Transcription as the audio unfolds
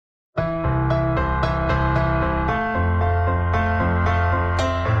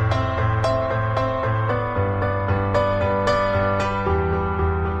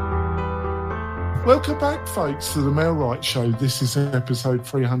Welcome back, folks, to the Mel Wright Show. This is episode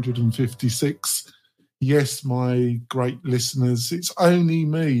 356. Yes, my great listeners, it's only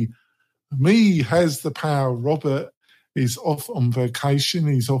me. Me has the power. Robert is off on vacation.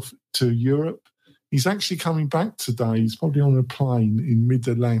 He's off to Europe. He's actually coming back today. He's probably on a plane in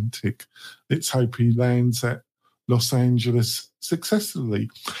mid-Atlantic. Let's hope he lands at Los Angeles successfully.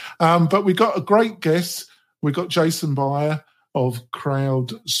 But we got a great guest. We got Jason Beyer of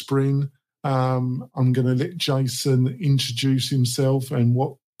CrowdSpring. I'm going to let Jason introduce himself and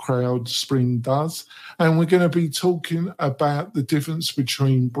what CrowdSpring does. And we're going to be talking about the difference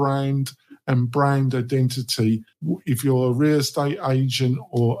between brand and brand identity if you're a real estate agent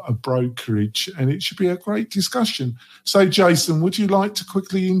or a brokerage. And it should be a great discussion. So, Jason, would you like to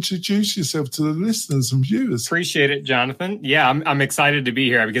quickly introduce yourself to the listeners and viewers? Appreciate it, Jonathan. Yeah, I'm excited to be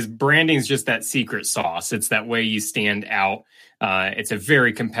here because branding is just that secret sauce. It's that way you stand out. It's a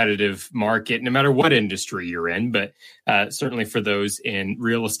very competitive market, no matter what industry you're in, but certainly for those in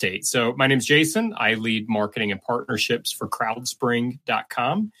real estate. So my name's Jason. I lead marketing and partnerships for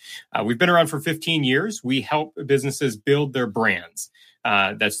CrowdSpring.com. We've been around for 15 years. We help businesses build their brands.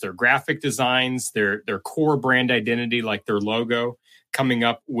 That's their graphic designs, their core brand identity, like their logo, coming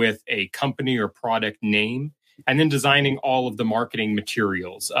up with a company or product name, and then designing all of the marketing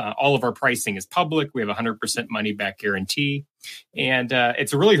materials. All of our pricing is public. We have a 100% money back guarantee. And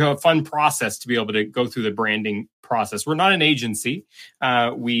it's a really fun process to be able to go through the branding process. We're not an agency.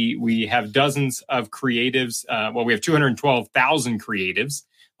 We have dozens of creatives. We have 212,000 creatives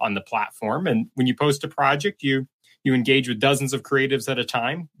on the platform. And when you post a project, you engage with dozens of creatives at a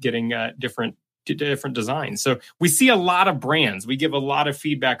time, getting different designs. So we see a lot of brands. We give a lot of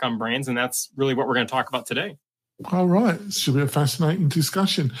feedback on brands, and that's really what we're going to talk about today. All right. It should be a fascinating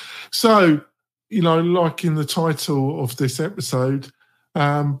discussion. So, like in the title of this episode,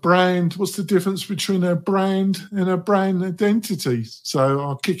 brand, what's the difference between a brand and a brand identity? So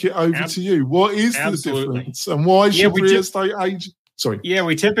I'll kick it over to you. What is the difference, and why should real estate agents... Sorry. Yeah,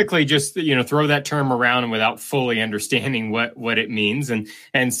 we typically just throw that term around without fully understanding what it means,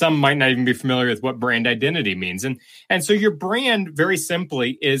 and some might not even be familiar with what brand identity means. And so your brand, very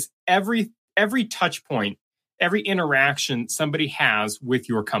simply, is every touch point, every interaction somebody has with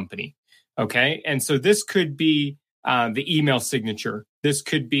your company. Okay, and so this could be the email signature. This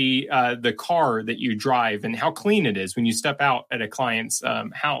could be the car that you drive and how clean it is when you step out at a client's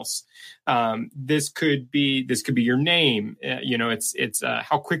house. This could be your name. It's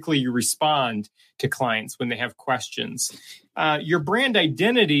how quickly you respond to clients when they have questions. Your brand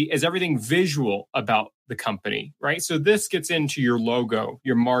identity is everything visual about the company, right? So this gets into your logo,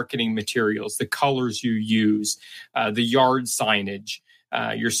 your marketing materials, the colors you use, the yard signage,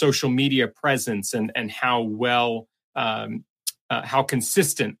 your social media presence, and how well. How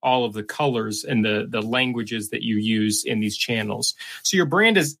consistent all of the colors and the languages that you use in these channels. So your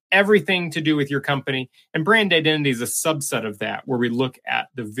brand is everything to do with your company, and brand identity is a subset of that, where we look at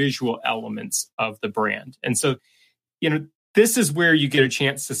the visual elements of the brand. And so, this is where you get a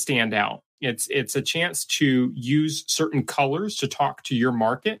chance to stand out. It's a chance to use certain colors to talk to your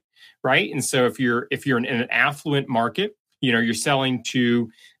market, right? And so if you're in an affluent market, you're selling to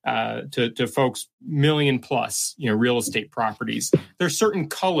folks million plus, real estate properties. There's certain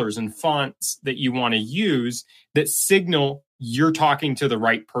colors and fonts that you want to use that signal you're talking to the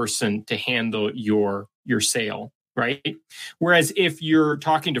right person to handle your sale, right? Whereas if you're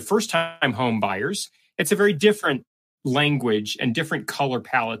talking to first-time home buyers, it's a very different language and different color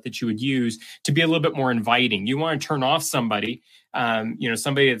palette that you would use to be a little bit more inviting. You want to turn off somebody.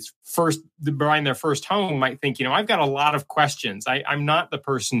 Somebody that's buying their first home might think, I've got a lot of questions. I'm not the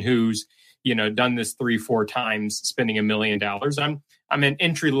person who's, done this 3-4 times, spending $1 million. I'm an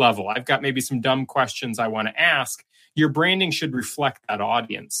entry level. I've got maybe some dumb questions I want to ask. Your branding should reflect that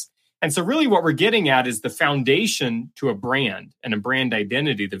audience. And so really what we're getting at is the foundation to a brand and a brand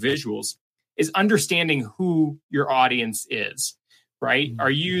identity, the visuals, is understanding who your audience is, right? Are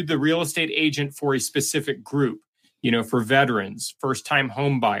you the real estate agent for a specific group? For veterans, first-time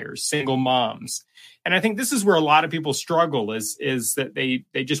home buyers, single moms. And I think this is where a lot of people struggle is that they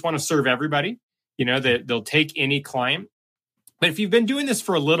just want to serve everybody. That they'll take any client. But if you've been doing this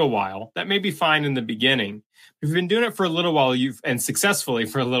for a little while, that may be fine in the beginning. If you've been doing it for a little while, and successfully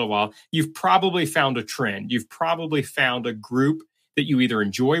for a little while, you've probably found a trend. You've probably found a group that you either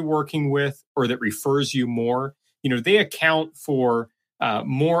enjoy working with or that refers you more. They account for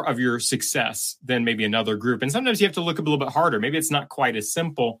more of your success than maybe another group. And sometimes you have to look a little bit harder. Maybe it's not quite as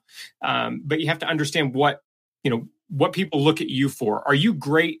simple, but you have to understand what people look at you for. Are you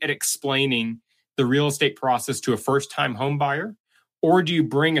great at explaining the real estate process to a first-time home buyer? or do you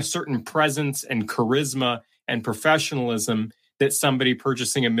bring a certain presence and charisma and professionalism that somebody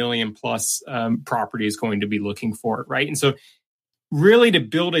purchasing $1 million plus property is going to be looking for, right? And so really, to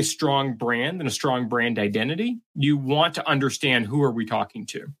build a strong brand and a strong brand identity, you want to understand who are we talking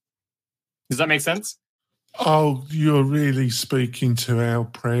to. Does that make sense? Oh, you're really speaking to our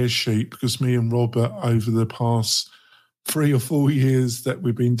prayer sheet, because me and Robert, over the past 3 or 4 years that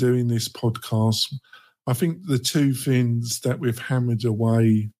we've been doing this podcast, I think the two things that we've hammered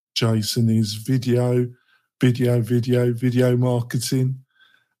away, Jason, is video marketing.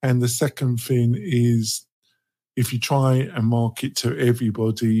 And the second thing is, if you try and market to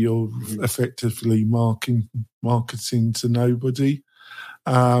everybody, you're effectively marketing to nobody.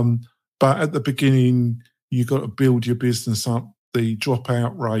 But at the beginning, you've got to build your business up. The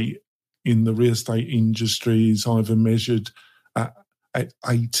dropout rate in the real estate industry is either measured at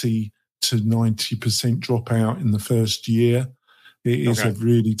 80 to 90% dropout in the first year. It is a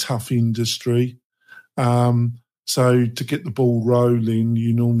really tough industry. So to get the ball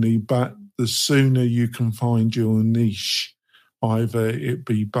rolling, but the sooner you can find your niche, either it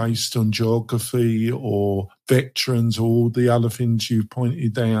be based on geography or veterans or all the other things you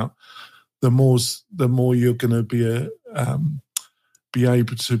pointed out, the more you're going to be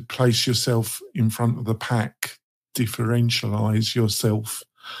able to place yourself in front of the pack, differentialize yourself.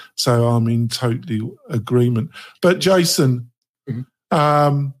 So I'm in total agreement. But Jason,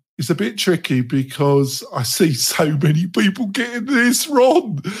 it's a bit tricky because I see so many people getting this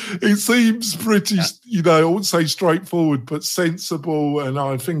wrong. It seems pretty, I won't say straightforward, but sensible. And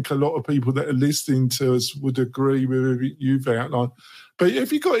I think a lot of people that are listening to us would agree with everything you've outlined. But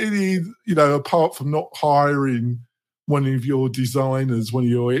have you got any, apart from not hiring one of your designers, one of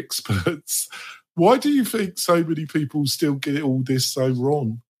your experts, why do you think so many people still get all this so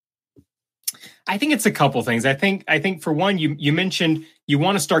wrong? I think it's a couple things. I think for one, you mentioned you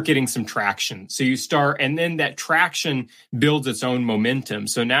want to start getting some traction. So you start, and then that traction builds its own momentum.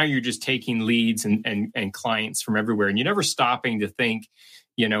 So now you're just taking leads and clients from everywhere, and you're never stopping to think,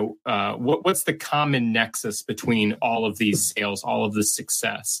 what's the common nexus between all of these sales, all of this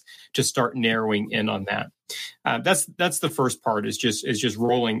success, to start narrowing in on that. That's the first part, is just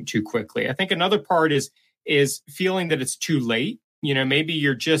rolling too quickly. I think another part is feeling that it's too late. Maybe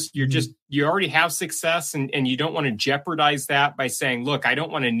you already have success and you don't want to jeopardize that by saying, look, I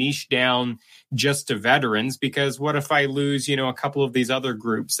don't want to niche down just to veterans, because what if I lose, a couple of these other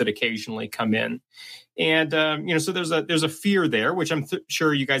groups that occasionally come in? And, so there's a fear there, which I'm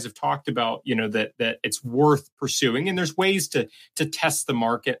sure you guys have talked about, that it's worth pursuing. And there's ways to test the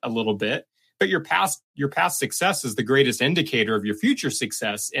market a little bit. But your past success is the greatest indicator of your future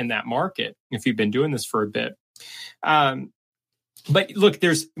success in that market, if you've been doing this for a bit. But look,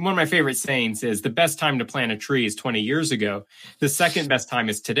 there's one of my favorite sayings is the best time to plant a tree is 20 years ago. The second best time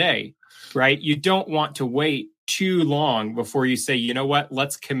is today, right? You don't want to wait too long before you say, you know what,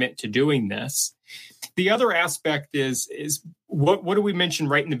 let's commit to doing this. The other aspect is what do we mention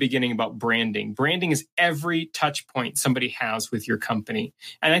right in the beginning about branding? Branding is every touch point somebody has with your company.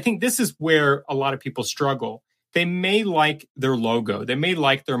 And I think this is where a lot of people struggle. They may like their logo, they may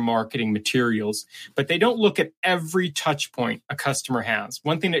like their marketing materials, but they don't look at every touch point a customer has.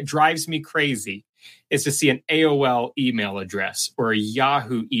 One thing that drives me crazy is to see an AOL email address or a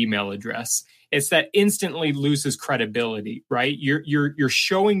Yahoo email address. It's that instantly loses credibility, right? You're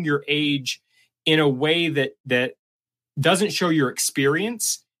showing your age in a way that doesn't show your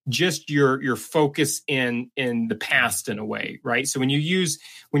experience, just your focus in the past in a way, right? So when you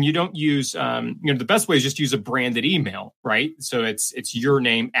don't use, the best way is just use a branded email, right? So it's your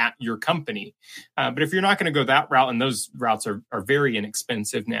name at your company. But if you're not going to go that route, and those routes are very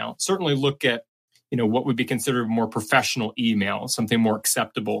inexpensive now, certainly look at, what would be considered more professional email, something more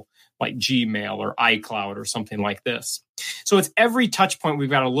acceptable like Gmail or iCloud or something like this. So it's every touch point we've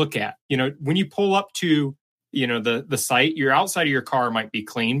got to look at. When you pull up to the site, your outside of your car might be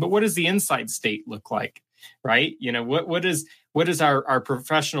clean, but what does the inside state look like, right? What does our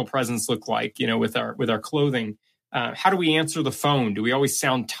professional presence look like, with our clothing? How do we answer the phone? Do we always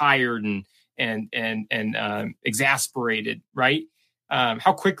sound tired and exasperated, right?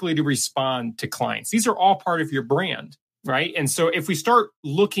 How quickly to respond to clients? These are all part of your brand, right? And so if we start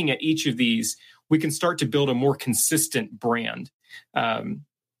looking at each of these, we can start to build a more consistent brand.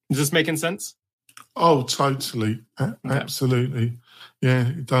 Is this making sense? Oh, totally. Absolutely. Yeah,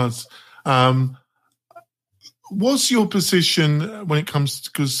 it does. What's your position when it comes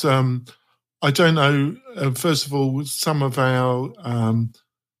to, because I don't know, first of all, some of our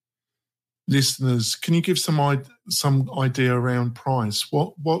listeners, can you give some some idea around price.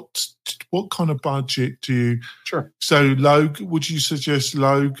 What kind of budget do you? Sure. So, would you suggest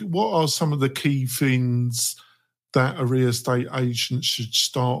what are some of the key things that a real estate agent should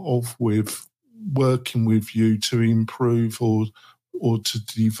start off with working with you to improve or to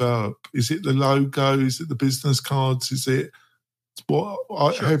develop? Is it the logo? Is it the business cards? Is it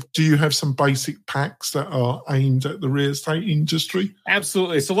Sure. Do you have some basic packs that are aimed at the real estate industry?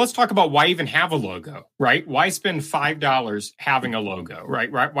 Absolutely. So let's talk about why even have a logo, right? Why spend $5 having a logo,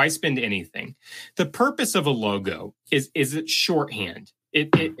 right? Why spend anything? The purpose of a logo is it's shorthand.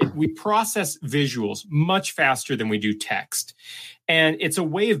 We process visuals much faster than we do text. And it's a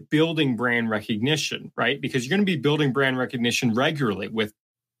way of building brand recognition, right? Because you're going to be building brand recognition regularly with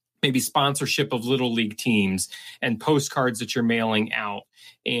maybe sponsorship of little league teams and postcards that you're mailing out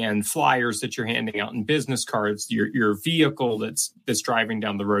and flyers that you're handing out and business cards, your vehicle that's driving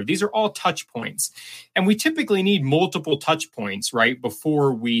down the road. These are all touch points. And we typically need multiple touch points, right?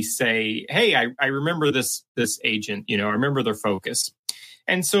 Before we say, hey, I remember this agent, I remember their focus.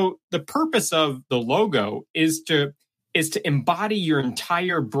 And so the purpose of the logo is to embody your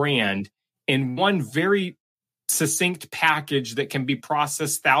entire brand in one very succinct package that can be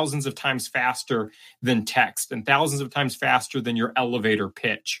processed thousands of times faster than text and thousands of times faster than your elevator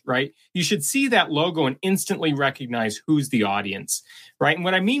pitch, right? You should see that logo and instantly recognize who's the audience, right? And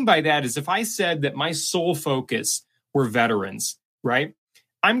what I mean by that is if I said that my sole focus were veterans, right?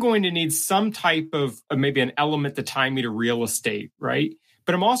 I'm going to need some type of maybe an element to tie me to real estate, right?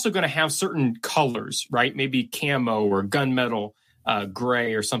 But I'm also going to have certain colors, right? Maybe camo or gunmetal,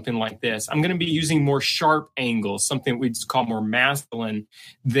 gray or something like this. I'm going to be using more sharp angles, something we'd call more masculine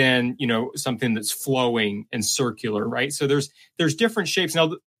than, something that's flowing and circular, right? So there's different shapes.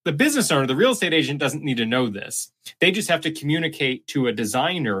 Now, the business owner, the real estate agent doesn't need to know this. They just have to communicate to a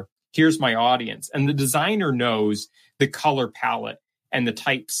designer, here's my audience. And the designer knows the color palette and the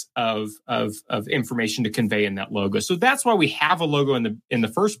types of information to convey in that logo. So that's why we have a logo in the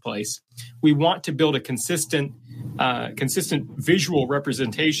first place. We want to build a consistent visual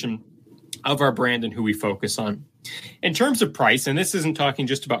representation of our brand and who we focus on. In terms of price, and this isn't talking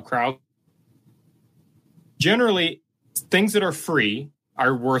just about crowd, generally things that are free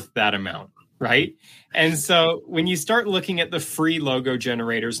are worth that amount, right? And so when you start looking at the free logo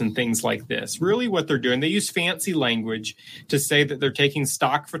generators and things like this, really what they're doing, they use fancy language to say that they're taking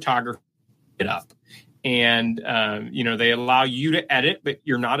stock photography it up. And, they allow you to edit, but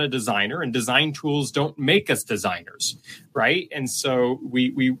you're not a designer, and design tools don't make us designers, right? And so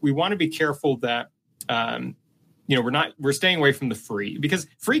we want to be careful that, we're staying away from the free, because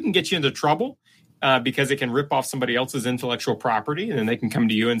free can get you into trouble. Because it can rip off somebody else's intellectual property, and then they can come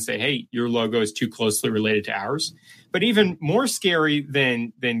to you and say, hey, your logo is too closely related to ours. But even more scary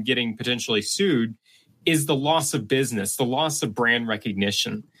than getting potentially sued is the loss of business, the loss of brand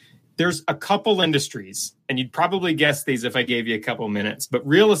recognition. There's a couple industries, and you'd probably guess these if I gave you a couple minutes, but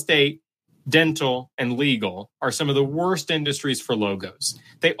real estate, dental, and legal are some of the worst industries for logos.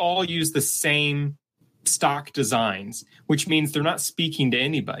 They all use the same stock designs, which means they're not speaking to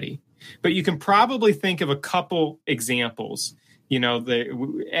anybody. But you can probably think of a couple examples.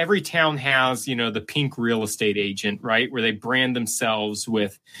 Every town has, the pink real estate agent, right? Where they brand themselves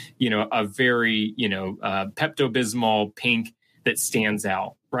with, a very, Pepto-Bismol pink that stands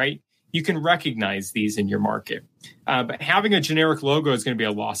out, right? You can recognize these in your market. But having a generic logo is going to be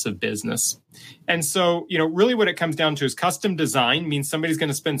a loss of business. And so, really what it comes down to is custom design means somebody's going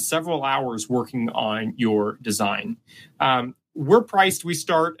to spend several hours working on your design. We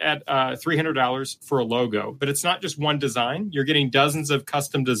start at $300 for a logo, but it's not just one design. You're getting dozens of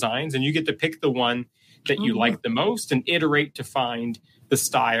custom designs, and you get to pick the one that you like the most and iterate to find the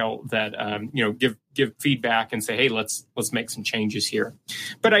style that, give feedback and say, hey, let's make some changes here.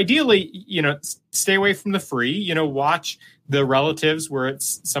 But ideally, stay away from the free, watch the relatives where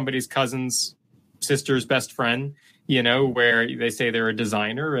it's somebody's cousin's sister's best friend, where they say they're a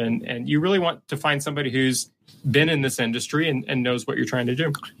designer, and you really want to find somebody who's been in this industry and knows what you're trying to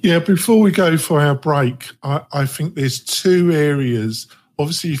do. Yeah, before we go for our break, I think there's two areas.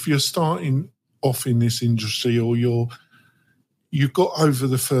 Obviously, if you're starting off in this industry, or you've got over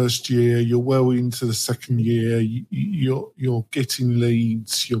the first year, you're well into the second year, you're getting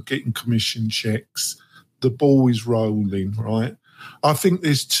leads, you're getting commission checks, the ball is rolling, right? I think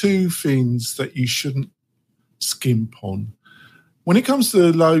there's two things that you shouldn't skimp on. When it comes to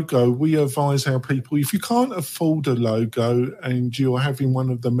the logo, we advise our people, if you can't afford a logo and you're having one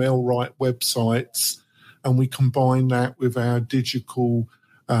of the MailRite websites, and we combine that with our digital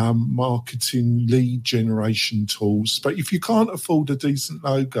marketing lead generation tools, but if you can't afford a decent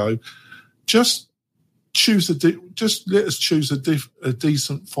logo, just just let us choose a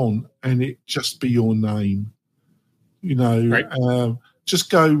decent font, and it just be your name. Right. Just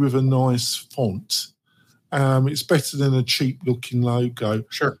go with a nice font. It's better than a cheap-looking logo.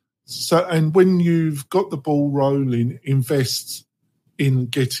 Sure. So, and when you've got the ball rolling, invest in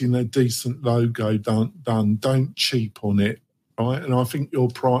getting a decent logo done. Don't cheap on it, right? And I think your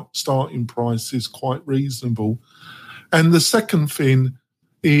starting price is quite reasonable. And the second thing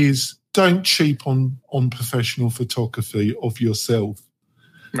is don't cheap on professional photography of yourself.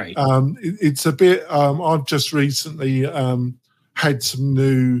 Right. It's a bit. I've just recently had some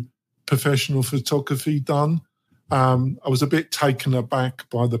new professional photography done. I was a bit taken aback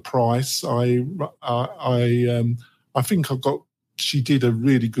by the price. I think she did a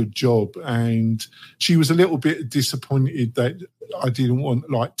really good job, and she was a little bit disappointed that I didn't want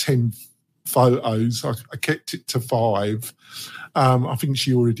like 10 photos. I kept it to 5. I think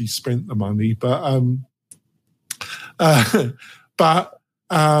she already spent the money, but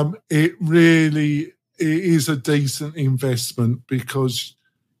it is a decent investment because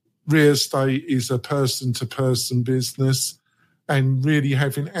real estate is a person-to-person business, and really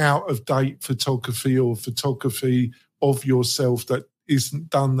having out-of-date photography or photography of yourself that isn't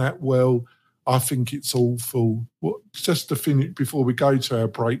done that well, I think it's awful. Just to finish before we go to our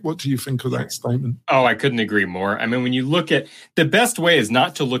break, what do you think of that statement? Oh, I couldn't agree more. I mean, when you look at the best way is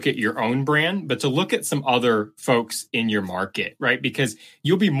not to look at your own brand, but to look at some other folks in your market, right? Because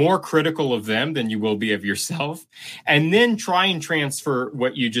you'll be more critical of them than you will be of yourself. And then try and transfer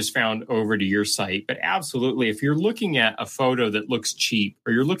what you just found over to your site. But absolutely, if you're looking at a photo that looks cheap,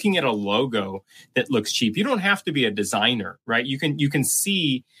 or you're looking at a logo that looks cheap, you don't have to be a designer, right? You can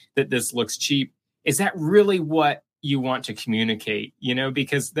see that this looks cheap. Is that really what you want to communicate?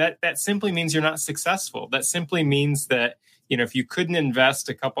 Because that simply means you're not successful. That simply means that, if you couldn't invest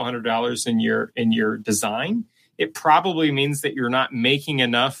a couple $100 in your design, it probably means that you're not making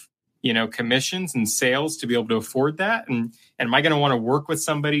enough, commissions and sales to be able to afford that. And am I going to want to work with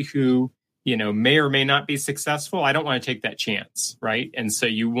somebody who, may or may not be successful? I don't want to take that chance, right? And so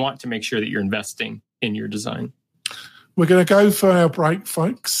you want to make sure that you're investing in your design. We're going to go for our break,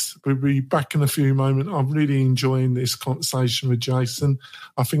 folks. We'll be back in a few moments. I'm really enjoying this conversation with Jason.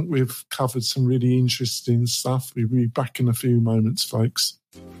 I think we've covered some really interesting stuff. We'll be back in a few moments, folks.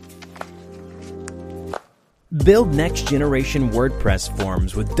 Build next-generation WordPress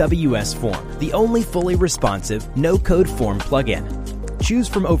forms with WS Form, the only fully responsive, no-code form plugin. Choose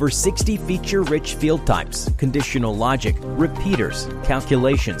from over 60 feature-rich field types, conditional logic, repeaters,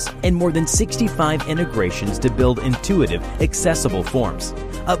 calculations, and more than 65 integrations to build intuitive, accessible forms.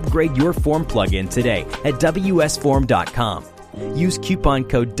 Upgrade your form plugin today at WSForm.com. Use coupon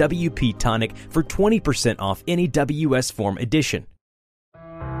code WPTonic for 20% off any WS Form edition.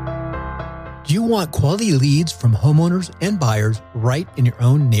 Do you want quality leads from homeowners and buyers right in your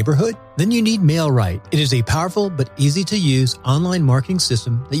own neighborhood? Then you need MailRight. It is a powerful but easy-to-use online marketing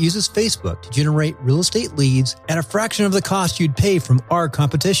system that uses Facebook to generate real estate leads at a fraction of the cost you'd pay from our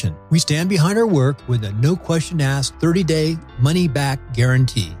competition. We stand behind our work with a no-question-asked 30-day money-back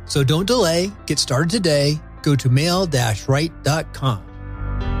guarantee. So don't delay. Get started today. Go to mail-right.com.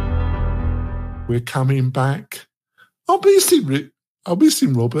 We're coming back. I'll miss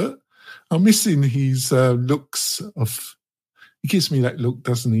him, Robert. I'm missing his looks of. He gives me that look,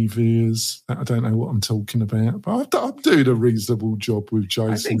 doesn't he, viewers? I don't know what I'm talking about, but I'm doing a reasonable job with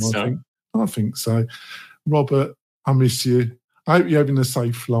Jason. I think so. Robert, I miss you. I hope you're having a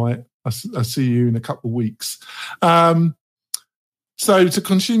safe flight. I'll see you in a couple of weeks. So to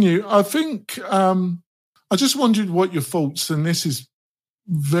continue, I think I just wondered what your thoughts, and this is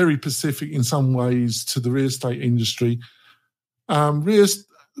very specific in some ways to the real estate industry.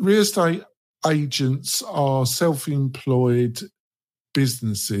 Real estate agents are self-employed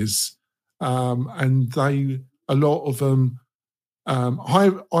businesses, and a lot of them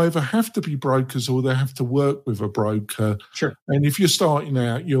either have to be brokers or they have to work with a broker. Sure. And if you're starting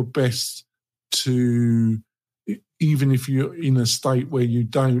out, you're best to, even if you're in a state where you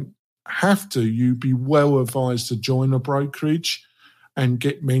don't have to, you'd be well advised to join a brokerage and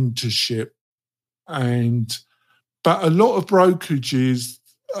get mentorship. But a lot of brokerages,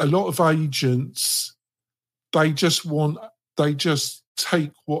 a lot of agents, they just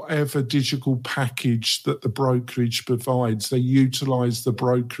take whatever digital package that the brokerage provides. They utilize the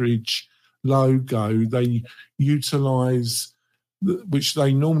brokerage logo. They utilize, which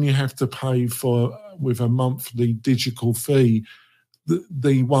they normally have to pay for with a monthly digital fee,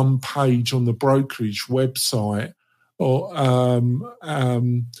 the one page on the brokerage website. Or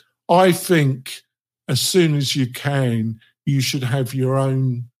I think as soon as you can, you should have your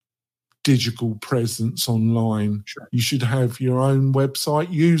own digital presence online. Sure. You should have your own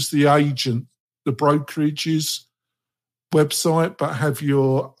website. Use the agent, the brokerage's website, but have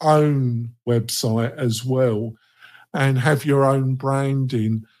your own website as well, and have your own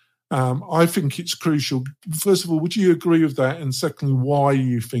branding. I think it's crucial. First of all, would you agree with that? And secondly, why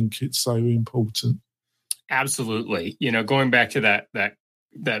you think it's so important? Absolutely. Going back to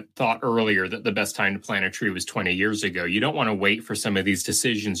that thought earlier that the best time to plant a tree was 20 years ago. You don't want to wait for some of these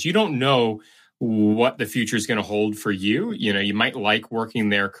decisions. You don't know what the future is going to hold for you. You might like working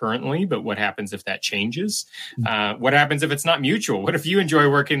there currently, but what happens if that changes? What happens if it's not mutual? What if you enjoy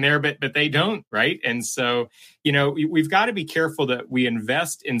working there, but they don't, right? And so, we've got to be careful that we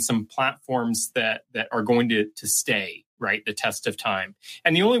invest in some platforms that are going to stay, right? The test of time.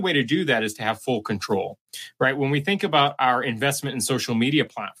 And the only way to do that is to have full control, right? When we think about our investment in social media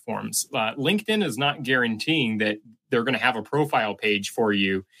platforms, LinkedIn is not guaranteeing that they're going to have a profile page for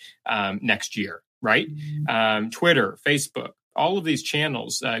you next year, right? Twitter, Facebook, all of these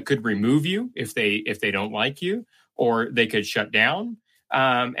channels could remove you if they don't like you, or they could shut down.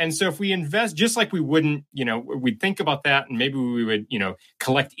 And so if we invest, just like we wouldn't, we'd think about that, and maybe we would,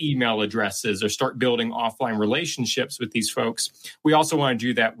 collect email addresses or start building offline relationships with these folks. We also want to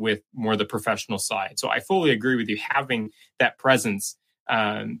do that with more the professional side. So I fully agree with you. Having that presence,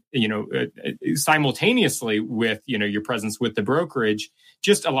 simultaneously with, your presence with the brokerage,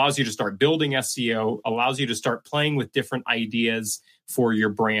 just allows you to start building SEO, allows you to start playing with different ideas for your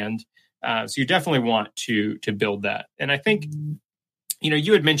brand. So you definitely want to build that. And I think,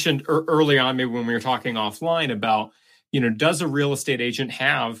 you had mentioned early on, maybe when we were talking offline about, does a real estate agent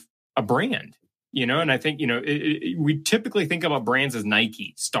have a brand? And I think, we typically think about brands as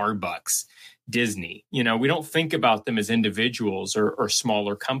Nike, Starbucks, Disney. We don't think about them as individuals or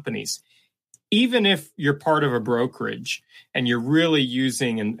smaller companies. Even if you're part of a brokerage and you're really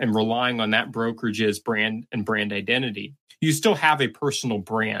using and relying on that brokerage's brand and brand identity, you still have a personal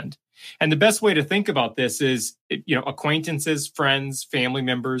brand. And the best way to think about this is, acquaintances, friends, family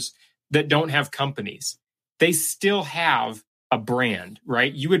members that don't have companies, they still have a brand,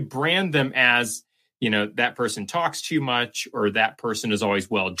 right? You would brand them as, that person talks too much, or that person is always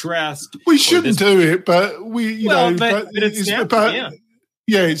well dressed. We shouldn't do it, but but it's natural,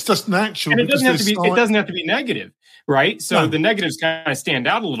 yeah, it's just natural. And it doesn't have to be negative, right? So the negatives kind of stand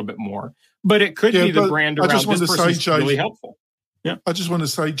out a little bit more, but it could be the brand around this person is really helpful. Yeah, I just want to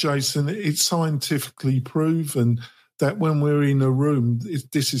say, Jason, it's scientifically proven that when we're in a room,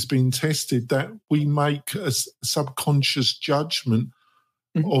 this has been tested, that we make a subconscious judgment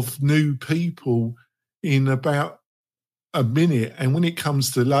of new people in about a minute. And when it comes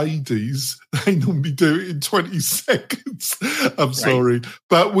to ladies, they normally do it in 20 seconds. I'm sorry.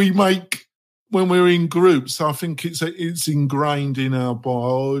 But we make, when we're in groups, I think it's ingrained in our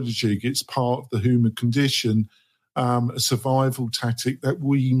biology. It's part of the human condition. A survival tactic that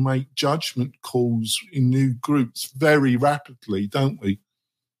we make judgment calls in new groups very rapidly, don't we?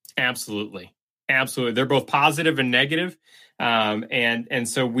 Absolutely. They're both positive and negative. And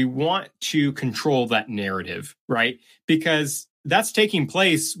so we want to control that narrative, right? Because that's taking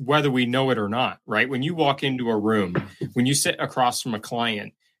place whether we know it or not, right? When you walk into a room, when you sit across from a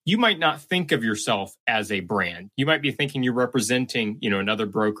client, you might not think of yourself as a brand. You might be thinking you're representing, another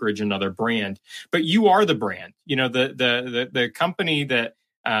brokerage, another brand, but you are the brand. The company that,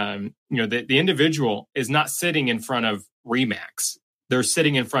 the individual is not sitting in front of Remax. They're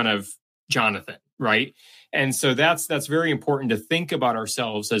sitting in front of Jonathan, right? And so that's very important to think about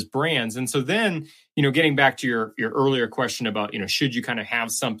ourselves as brands. And so then, getting back to your earlier question about, should you kind of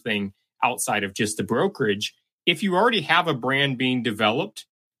have something outside of just the brokerage? If you already have a brand being developed,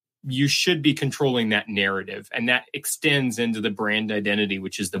 you should be controlling that narrative, and that extends into the brand identity,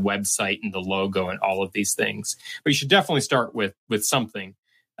 which is the website and the logo and all of these things. But you should definitely start with something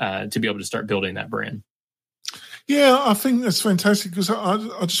to be able to start building that brand. Yeah, I think that's fantastic, because I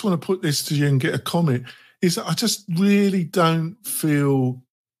just want to put this to you and get a comment. Is I just really don't feel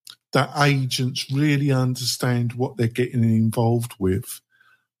that agents really understand what they're getting involved with.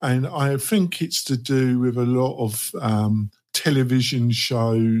 And I think it's to do with a lot of television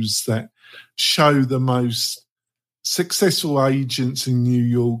shows that show the most successful agents in New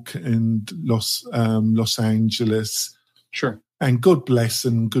York and Los Angeles. Sure. And God bless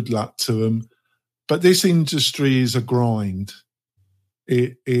them, good luck to them. But this industry is a grind.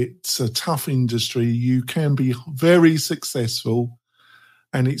 It's a tough industry. You can be very successful,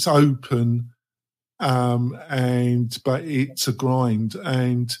 and it's open, but it's a grind.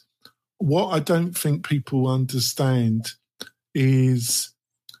 And what I don't think people understand is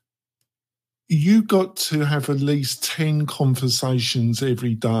you got to have at least 10 conversations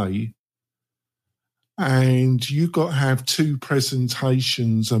every day and you got to have 2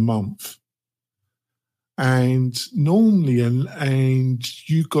 presentations a month. And normally, and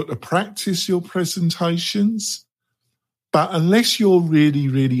you got to practice your presentations. But unless you're really,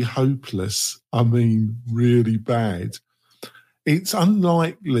 really hopeless, I mean, really bad, it's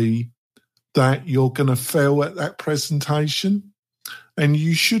unlikely that you're going to fail at that presentation. And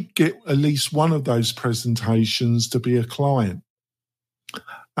you should get at least one of those presentations to be a client.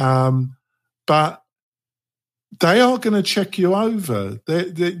 But they are going to check you over.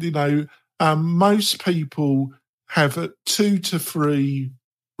 Most people have 2 to 3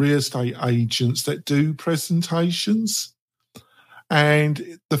 real estate agents that do presentations.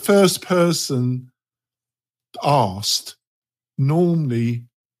 And the first person asked, normally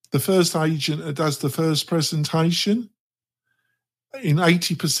the first agent that does the first presentation, in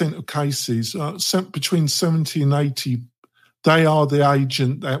 80% of cases, between 70 and 80, they are the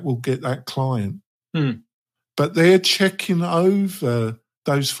agent that will get that client. But they're checking over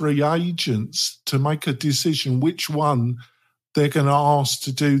those 3 agents to make a decision which one they're going to ask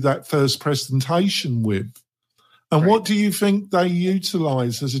to do that first presentation with. And what do you think they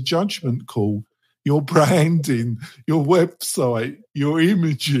utilise as a judgment call? Your branding, your website, your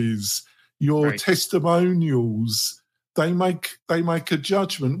images, your testimonials. They make a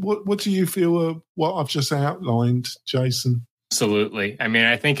judgment. What do you feel of what I've just outlined, Jason? Absolutely. I mean,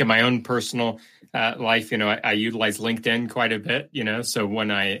 I think in my own personal life, I utilize LinkedIn quite a bit, so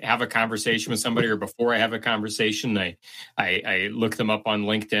when I have a conversation with somebody or before I have a conversation, I look them up on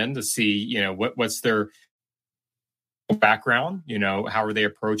LinkedIn to see, what's their background, how are they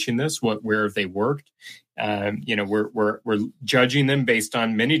approaching this? Where have they worked? We're judging them based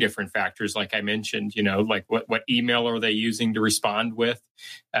on many different factors, like I mentioned. Like what email are they using to respond with?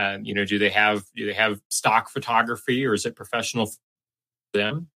 Do they have stock photography, or is it professional for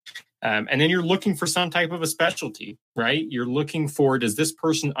them? And then you're looking for some type of a specialty, right? You're looking for, does this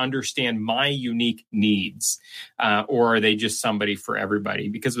person understand my unique needs, or are they just somebody for everybody?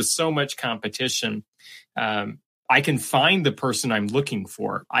 Because with so much competition, I can find the person I'm looking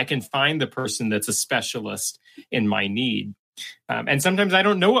for. I can find the person that's a specialist in my need. And sometimes I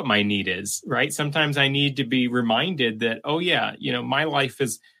don't know what my need is, right? Sometimes I need to be reminded that, my life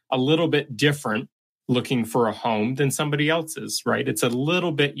is a little bit different looking for a home than somebody else's, right? It's a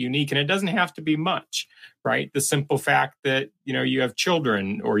little bit unique, and it doesn't have to be much, right? The simple fact that, you have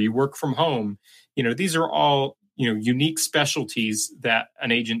children or you work from home, these are all, unique specialties that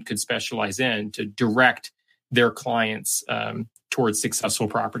an agent could specialize in to direct their clients towards successful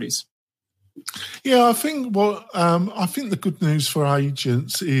properties. Yeah, I think the good news for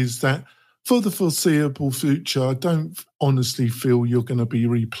agents is that for the foreseeable future, I don't honestly feel you're going to be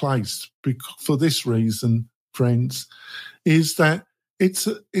replaced. For this reason, friends, is that it's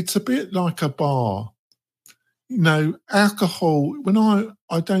a bit like a bar. Alcohol. When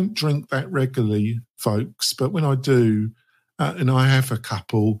I don't drink that regularly, folks, but when I do, and I have a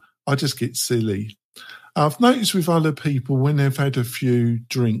couple, I just get silly. I've noticed with other people, when they've had a few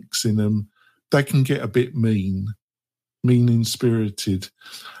drinks in them, they can get a bit mean-spirited.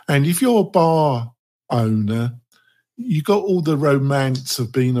 And if you're a bar owner, you got all the romance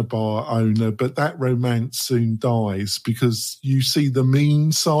of being a bar owner, but that romance soon dies because you see the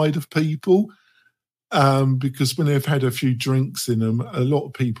mean side of people. Because when they've had a few drinks in them, a lot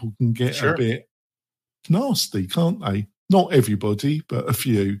of people can get a bit nasty, can't they? Not everybody, but a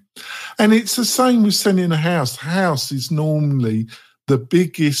few. And it's the same with selling a house. The house is normally the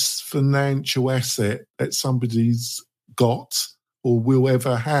biggest financial asset that somebody's got or will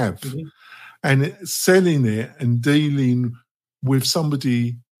ever have. Mm-hmm. And selling it and dealing with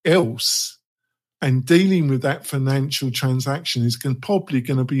somebody else and dealing with that financial transaction is probably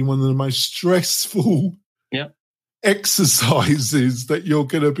going to be one of the most stressful exercises that you're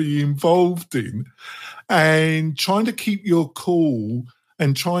going to be involved in. And trying to keep your cool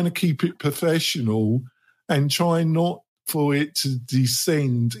and trying to keep it professional and trying not for it to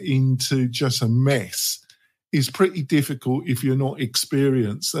descend into just a mess is pretty difficult if you're not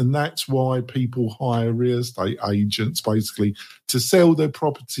experienced. And that's why people hire real estate agents, basically, to sell their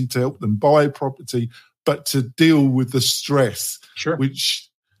property, to help them buy property, but to deal with the stress, which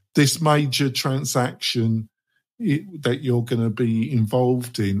this major transaction that you're going to be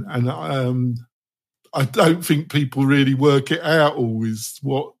involved in. And I don't think people really work it out always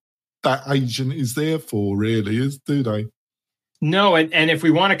what that agent is there for, really, do they? No, and if we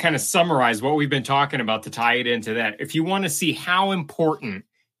want to kind of summarize what we've been talking about to tie it into that, if you want to see how important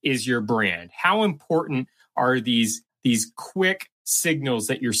is your brand, how important are these quick signals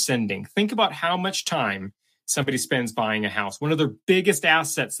that you're sending, think about how much time somebody spends buying a house. One of their biggest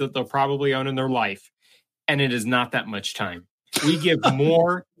assets that they'll probably own in their life and it is not that much time. We give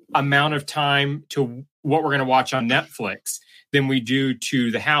more amount of time to what we're going to watch on Netflix than we do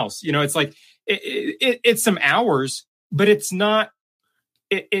to the house. It's like it's some hours, but it's not.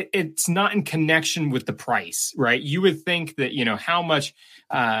 It's not in connection with the price, right? You would think that how much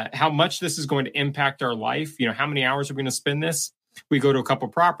this is going to impact our life. How many hours are we going to spend this? We go to a couple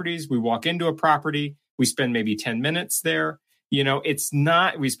properties. We walk into a property. We spend maybe 10 minutes there. It's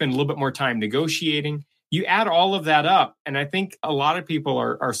not. We spend a little bit more time negotiating. You add all of that up, and I think a lot of people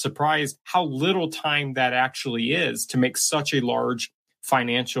are surprised how little time that actually is to make such a large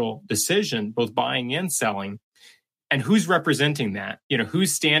financial decision, both buying and selling. And who's representing that?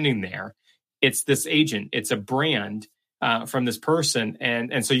 Who's standing there? It's this agent. It's a brand from this person.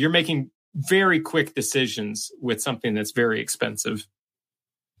 And so you're making very quick decisions with something that's very expensive.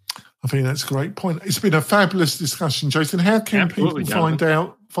 I think that's a great point. It's been a fabulous discussion, Jason. How can Absolutely,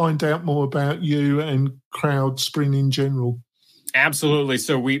 people find out more about you and CrowdSpring in general? Absolutely.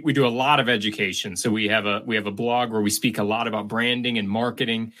 So we do a lot of education. So we have a blog where we speak a lot about branding and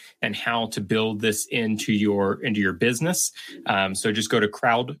marketing and how to build this into your business. So just go to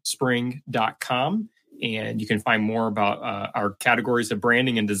crowdspring.com and you can find more about our categories of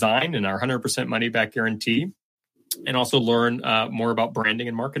branding and design and our 100% money back guarantee, and also learn more about branding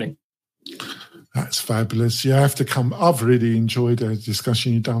and marketing. That's fabulous. You have to come. I've really enjoyed our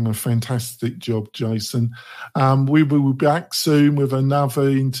discussion. You've done a fantastic job, Jason. We will be back soon with another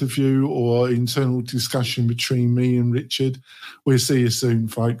interview or internal discussion between me and Richard. We'll see you soon,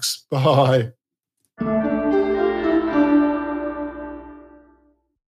 folks. Bye.